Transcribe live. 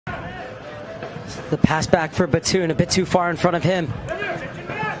The pass back for Batoon, a bit too far in front of him.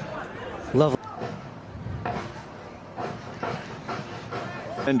 Lovely.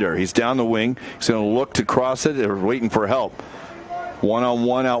 He's down the wing. He's going to look to cross it. They're waiting for help.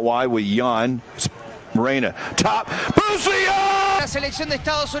 One-on-one out wide with Gio Reyna. Top. La selección de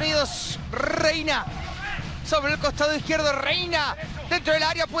Estados Unidos, Reyna. Sobre el costado izquierdo, Reyna. Dentro del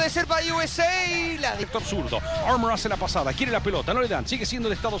área puede ser para USA. Absurdo. Armour hace la pasada, quiere la pelota, no le dan, sigue siendo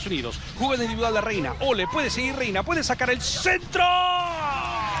de Estados Unidos. Jugada individual de Reyna. Ole, puede seguir Reyna, puede sacar el centro.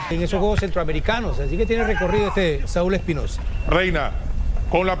 En esos juegos centroamericanos, así que tiene recorrido este Saúl Espinosa. Reyna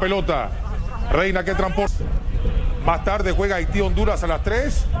con la pelota. Reyna que transporta. Más tarde juega Haití-Honduras a las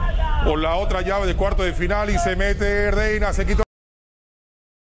 3. O la otra llave de cuarto de final y se mete Reyna, se quitó.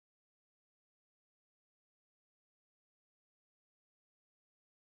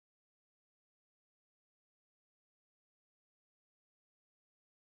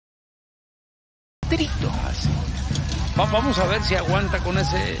 Vamos a ver si aguanta con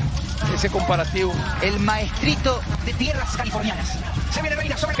ese comparativo. El maestrito de tierras californianas. Se viene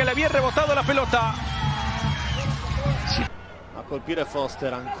Reyna sobre che le viene rebotado la pelota. A colpire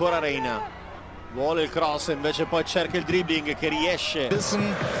Foster, ancora Reyna. Vuole il cross, invece poi cerca il dribbling che riesce.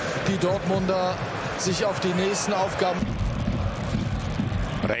 Wissen die Dortmunder sich auf die nächsten Aufgaben.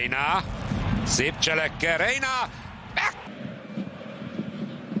 Reyna, Sipcelek, Reyna.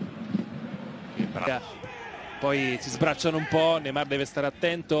 Poi si sbracciano un po', Neymar deve stare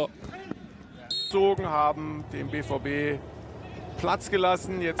attento. Haben dem BVB Platz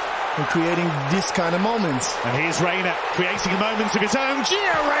gelassen jetzt. And creating these kind of moments. And here's Reyna creating moments of his own. Gio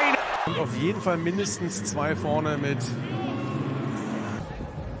Reyna. Und auf jeden Fall mindestens 2 vorne mit.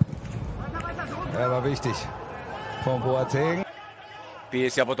 Er war wichtig. Von Boateng.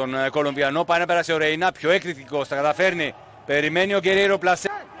 Πίεση από τον Κολομβιανό, πάει να περάσει ο Ρέινα, πιο εκρηκτικός, τα καταφέρνει. Περιμένει ο Guerrero πλασέ.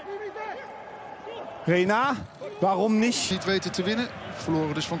 Reyna, warum nicht? Niet weten te winnen,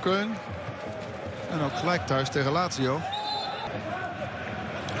 verloren dus van Köln. En ook gelijk thuis tegen Lazio.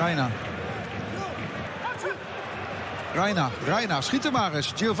 Reyna, schiet er maar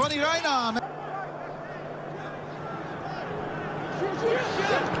eens. Giovanni Reyna.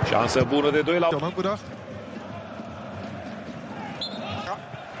 Chance bună de 2 la 1. Ook bedacht.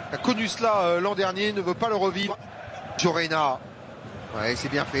 Il a connu cela l'an dernier, ne veut pas le revivre. Gio Reyna. Ouais, c'est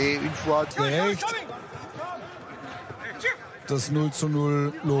bien fait, une fois. Gerecht. Das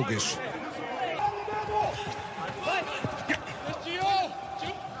 0:0 logisch.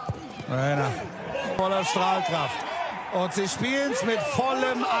 Reyna. Voller Strahlkraft. Und sie spielen es mit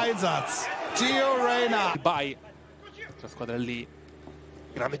vollem Einsatz. Gio Reyna. Vai. La squadra lì.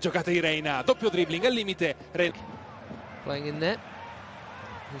 Grande giocata di Reyna. Doppio dribbling al limite. Playing in there.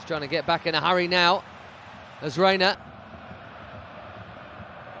 He's trying to get back in a hurry now. As Reyna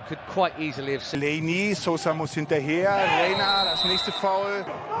could quite easily have seen. Leni, Sosa muss hinterher. Reyna, das nächste Foul.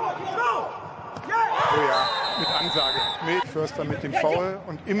 Oh ja, mit Ansage. Mit Förster mit dem Foul.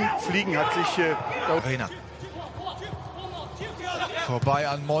 Und im Fliegen hat sich Reyna. Vorbei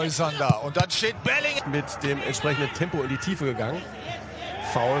an Moisander. Und dann steht Belling. Mit dem entsprechenden Tempo in die Tiefe gegangen.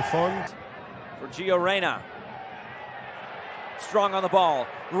 Foul von Gio Reyna. Strong on the ball.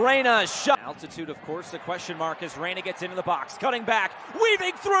 Reyna shot. Altitude, of course, the question mark as Reyna gets into the box. Cutting back,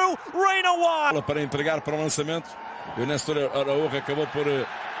 weaving through. Reyna wide. Para entregar para o lançamento. E o Néstor Araújo acabou por...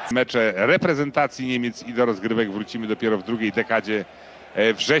 Mecze reprezentacji Niemiec i do rozgrywek wrócimy dopiero w drugiej dekadzie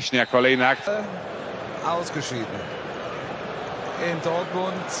września. Kolejna akcja. Ausgeschieden. In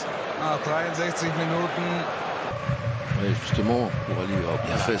Dortmund nach 63 Minuten. Oui, justement, pour aller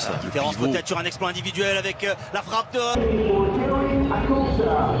bien fait ça. Différence peut-être sur un exploit individuel avec la frappe de...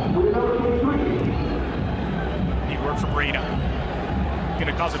 He worked from Reyna.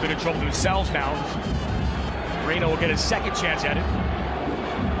 Going to cause a bit of trouble to themselves now. Reyna will get a second chance at it.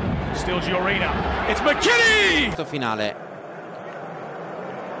 Still Gio Reyna. It's McKinney! Finale.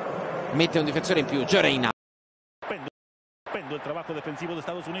 Mete un difensore in più, Gio Reyna. El trabajo defensivo de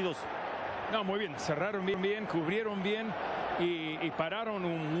Estados Unidos. No, muy bien, cerraron bien, cubrieron bien y pararon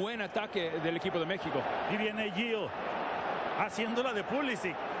un buen ataque del equipo de México. Y viene Gio, haciéndola de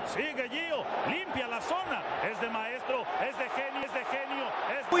Pulisic. Sigue Gio, limpia la zona. Es de maestro, es de genio, es de genio.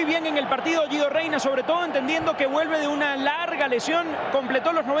 Muy bien en el partido Gio Reyna, sobre todo entendiendo que vuelve de una larga lesión,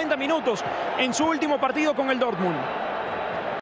 completó los 90 minutos en su último partido con el Dortmund.